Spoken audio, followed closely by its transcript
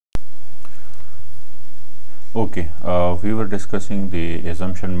Okay, we were discussing the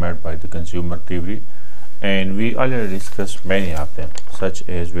assumption made by the consumer theory, and we already discussed many of them, such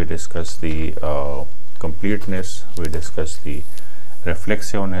as we discussed the completeness, we discussed the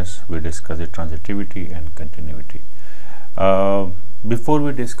reflexiveness, we discussed the transitivity and continuity. Before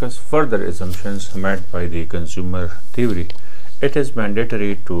we discuss further assumptions made by the consumer theory, it is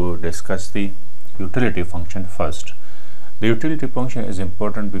mandatory to discuss the utility function first. The utility function is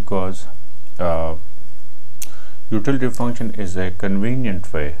important because utility function is a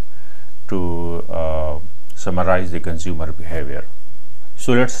convenient way to summarize the consumer behavior.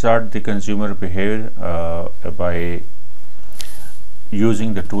 So let's start the consumer behavior by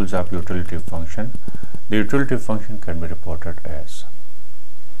using the tools of utility function. The utility function can be reported as.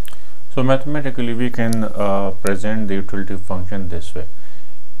 So mathematically we can present the utility function this way.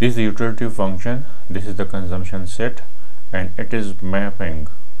 This is the utility function, this is the consumption set, and it is mapping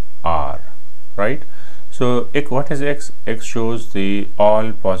R, right? So what is X? X shows the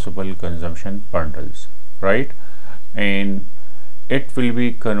all possible consumption bundles, right? And it will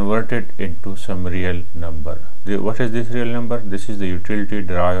be converted into some real number. What is this real number? This is the utility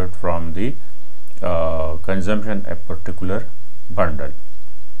derived from the consumption a particular bundle.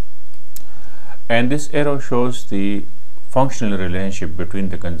 And this arrow shows the functional relationship between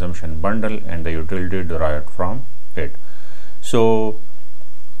the consumption bundle and the utility derived from it. So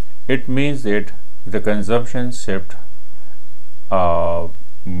it means that the consumption shift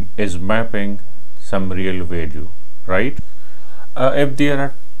is mapping some real value, right? If there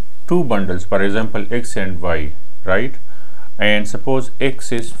are two bundles, for example X and Y, right, and suppose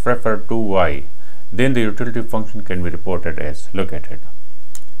X is preferred to Y, then the utility function can be reported as, look at it,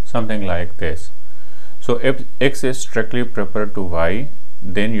 something like this. So if X is strictly preferred to Y,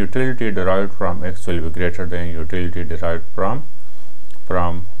 then utility derived from X will be greater than utility derived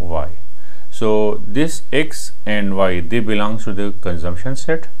from Y. So this X and Y, they belongs to the consumption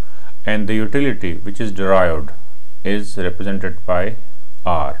set, and the utility which is derived is represented by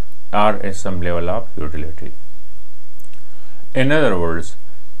R. R is some level of utility. In other words,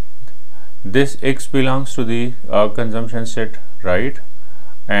 this X belongs to the consumption set, right,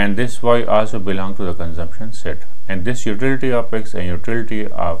 and this Y also belongs to the consumption set, and this utility of X and utility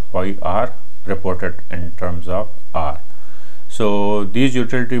of Y are reported in terms of R. So these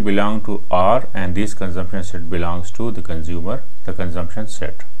utility belong to R and this consumption set belongs to the consumer, the consumption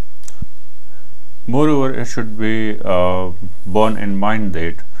set. Moreover, it should be borne in mind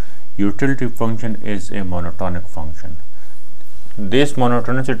that utility function is a monotonic function. This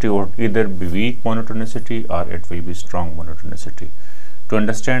monotonicity would either be weak monotonicity or it will be strong monotonicity. To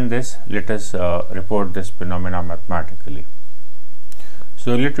understand this, let us report this phenomena mathematically.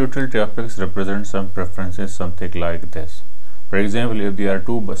 So let utility of X represent some preferences, something like this. For example, if there are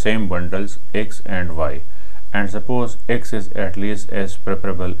two same bundles X and Y, and suppose X is at least as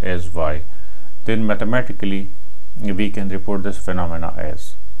preferable as Y, then mathematically we can report this phenomena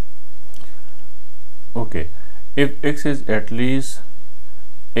as, okay, if X is at least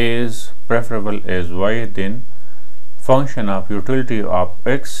as preferable as Y, then function of utility of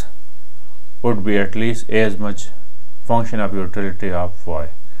X would be at least as much function of utility of Y.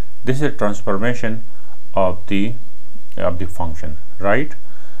 This is a transformation of the function, right?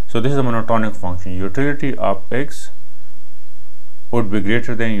 So this is a monotonic function. Utility of X would be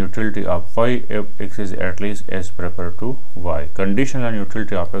greater than utility of Y if X is at least as preferred to Y. Conditional on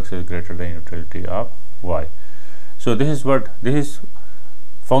utility of X is greater than utility of Y. So this is what this is.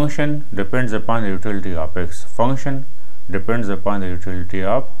 Function depends upon the utility of X. Function depends upon the utility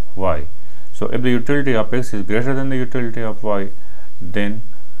of Y. So if the utility of X is greater than the utility of Y, then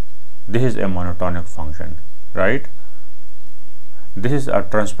this is a monotonic function, right? This is a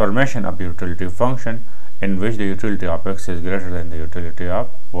transformation of the utility function in which the utility of X is greater than the utility of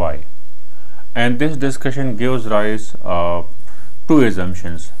Y. And this discussion gives rise two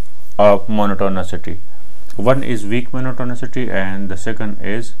assumptions of monotonicity. One is weak monotonicity and the second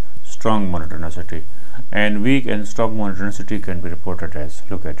is strong monotonicity. And weak and strong monotonicity can be reported as,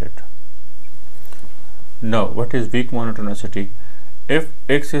 look at it. Now, what is weak monotonicity? If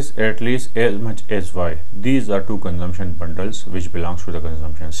X is at least as much as Y, these are two consumption bundles which belongs to the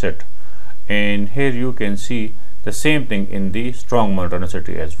consumption set. And here you can see the same thing in the strong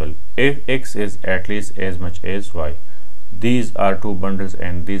monotonicity as well. If X is at least as much as Y, these are two bundles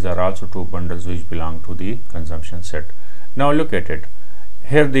and these are also two bundles which belong to the consumption set. Now look at it.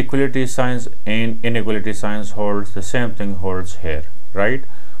 Here the equality signs and inequality signs holds, the same thing holds here, right?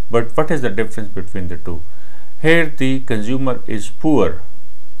 But what is the difference between the two? Here the consumer is poor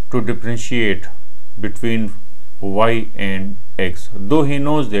to differentiate between Y and X, though he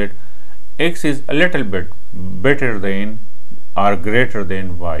knows that X is a little bit better than or greater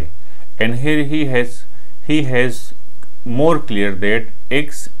than y, and here he has more clear that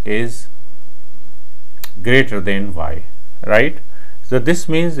x is greater than y, right? So this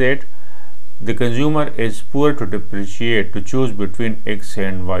means that the consumer is poor to differentiate, to choose between x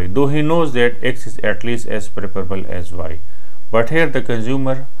and y, though he knows that x is at least as preferable as y. But here the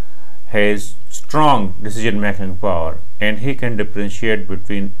consumer has strong decision making power and he can differentiate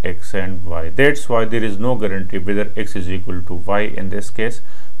between x and y. That's why there is no guarantee whether x is equal to y in this case,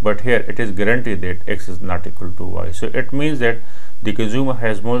 but here it is guaranteed that x is not equal to y. So it means that the consumer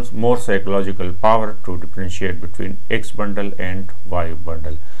has more psychological power to differentiate between x bundle and y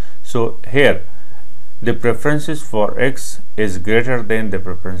bundle. So here the preferences for x is greater than the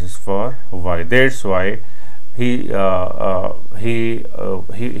preferences for y. That's why he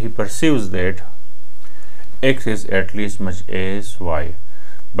perceives that x is at least much as y.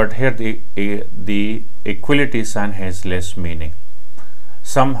 But here the equality sign has less meaning,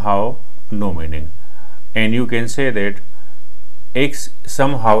 somehow no meaning, and you can say that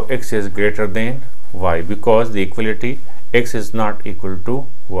somehow x is greater than y because the equality x is not equal to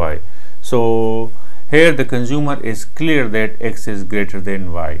y. So here the consumer is clear that x is greater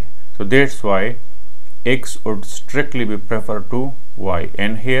than y, so that's why x would strictly be preferred to y,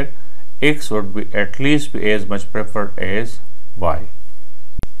 and here x would be at least be as much preferred as y.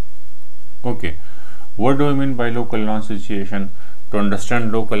 Okay, what do I mean by local non-satiation? To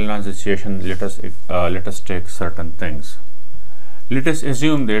understand local non-satiation, let us take certain things. Let us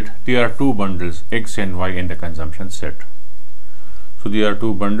assume that there are two bundles x and y in the consumption set. So there are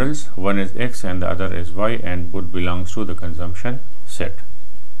two bundles, one is x and the other is y, and both belongs to the consumption set.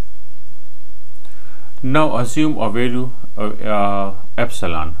 Now assume a value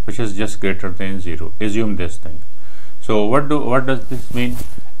epsilon which is just greater than 0. Assume this thing. So what does this mean?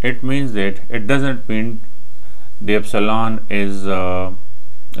 It means that it doesn't mean the epsilon is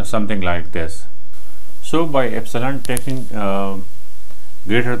something like this. So by epsilon taking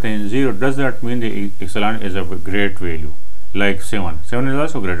greater than 0 does not mean the epsilon is a great value like 7 is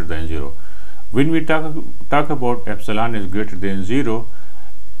also greater than 0. When we talk about epsilon is greater than 0,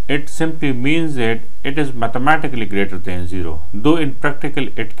 it simply means that it is mathematically greater than 0, though in practical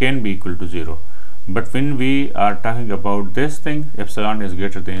it can be equal to 0. But when we are talking about this thing, epsilon is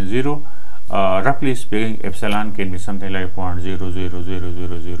greater than 0, roughly speaking, epsilon can be something like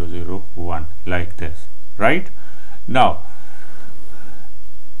 0.00000001, like this, right? Now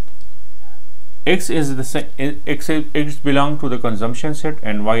x is the same, x belongs to the consumption set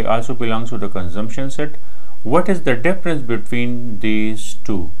and y also belongs to the consumption set. What is the difference between these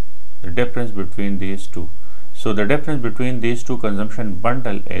two? The difference between these two. So the difference between these two consumption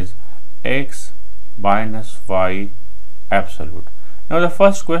bundle is x minus y absolute. Now the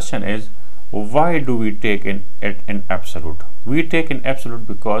first question is, why do we take an absolute? We take an absolute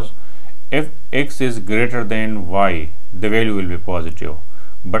because if x is greater than y, the value will be positive.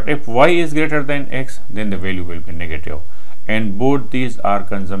 But if y is greater than x, then the value will be negative. And both these are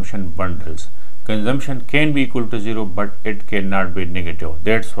consumption bundles. Consumption can be equal to 0, but it cannot be negative.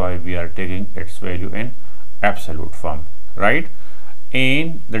 That's why we are taking its value in absolute form, right?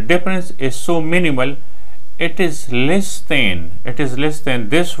 And the difference is so minimal, it is less than this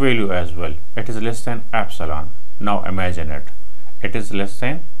value as well. It is less than epsilon. Now imagine it. It is less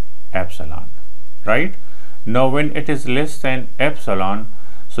than epsilon, right? Now when it is less than epsilon,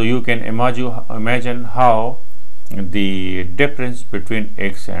 so you can imagine how the difference between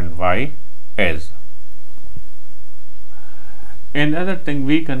x and y is. Another thing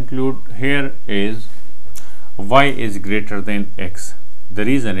we conclude here is y is greater than x. The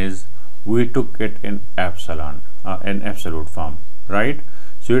reason is we took it in epsilon, in absolute form, right?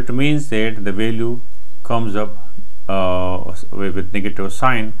 So it means that the value comes up with negative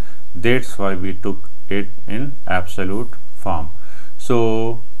sign. That's why we took it in absolute form.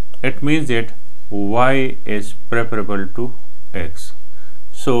 So it means that y is preferable to x.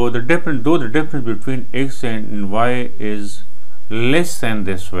 So though the difference between x and y is less than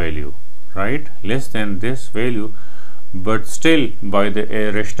this value, right? Less than this value, but still by the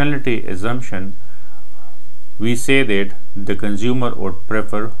rationality assumption, we say that the consumer would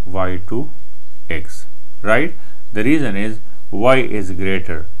prefer y to x, right? The reason is y is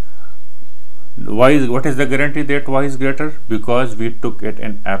greater. What is the guarantee that y is greater? Because we took it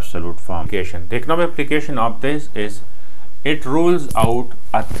in absolute form. The economic application of this is it rules out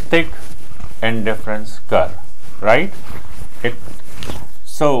a thick indifference curve, right?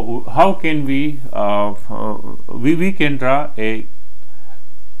 So how can we can draw a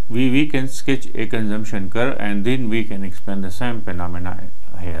we can sketch a consumption curve, and then we can explain the same phenomena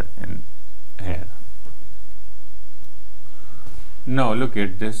here and here. Now look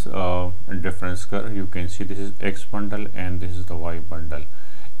at this difference curve. You can see this is X bundle and this is the Y bundle,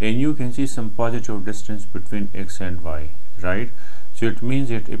 and you can see some positive distance between X and Y, right? So it means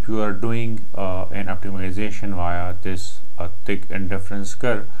that if you are doing an optimization via this thick indifference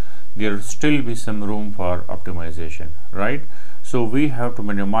curve, there will still be some room for optimization, right? So we have to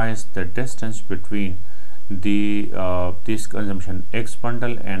minimize the distance between the this consumption X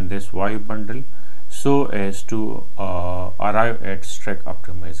bundle and this Y bundle, so as to arrive at strict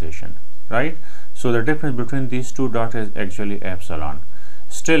optimization, right? So the difference between these two dots is actually epsilon.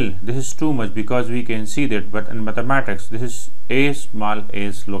 Still, this is too much because we can see that, but in mathematics this is a small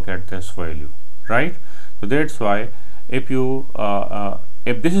a's. Look at this value, right? So that's why if you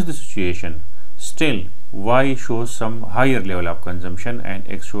if this is the situation, still Y shows some higher level of consumption and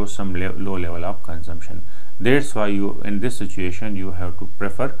X shows some low level of consumption. That's why you, in this situation, you have to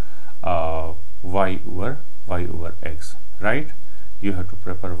prefer Y over X, right? You have to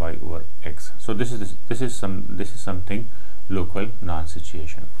prefer Y over X. So this is something local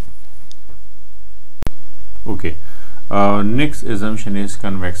non-satiation. Okay. Next assumption is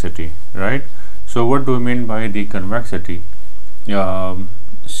convexity, right? So what do we mean by the convexity?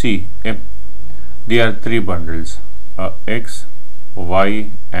 See, if there are three bundles, X,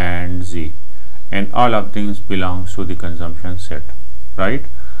 Y and Z, and all of things belongs to the consumption set, right?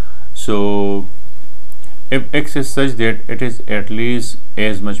 So if X is such that it is at least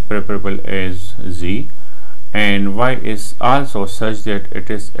as much preferable as Z, and Y is also such that it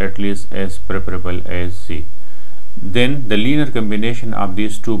is at least as preferable as Z, then the linear combination of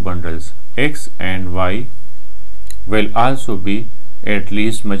these two bundles X and Y will also be at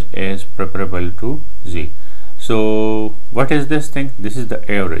least much as preferable to Z. So what is this thing? This is the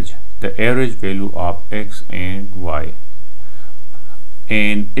average value of X and Y,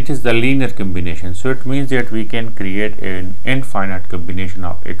 and it is the linear combination. So it means that we can create an infinite combination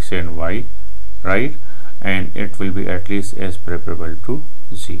of X and Y, right? And it will be at least as preferable to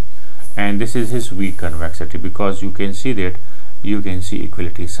Z. And this is his weak convexity, because you can see that you can see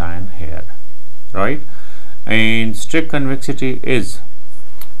equality sign here, right? And strict convexity is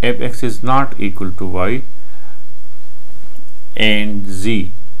if X is not equal to Y and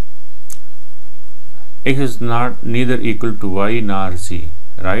Z, X is not neither equal to Y nor Z,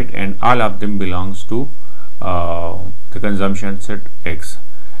 right? And all of them belongs to the consumption set X.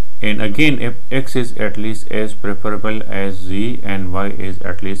 And again, if X is at least as preferable as Z and Y is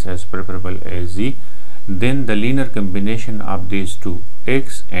at least as preferable as Z, then the linear combination of these two,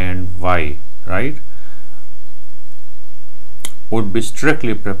 X and Y, right, would be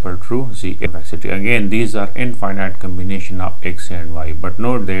strictly preferred to Z convexity. Again, these are infinite combination of X and Y, but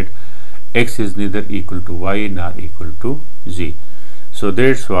note that X is neither equal to Y nor equal to Z. So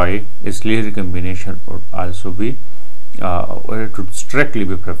that's why its linear combination would also be or it would strictly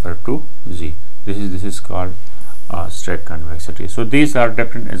be preferred to Z. This is called strict convexity. So these are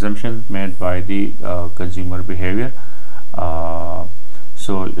different assumptions made by the consumer behavior.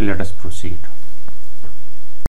 So let us proceed.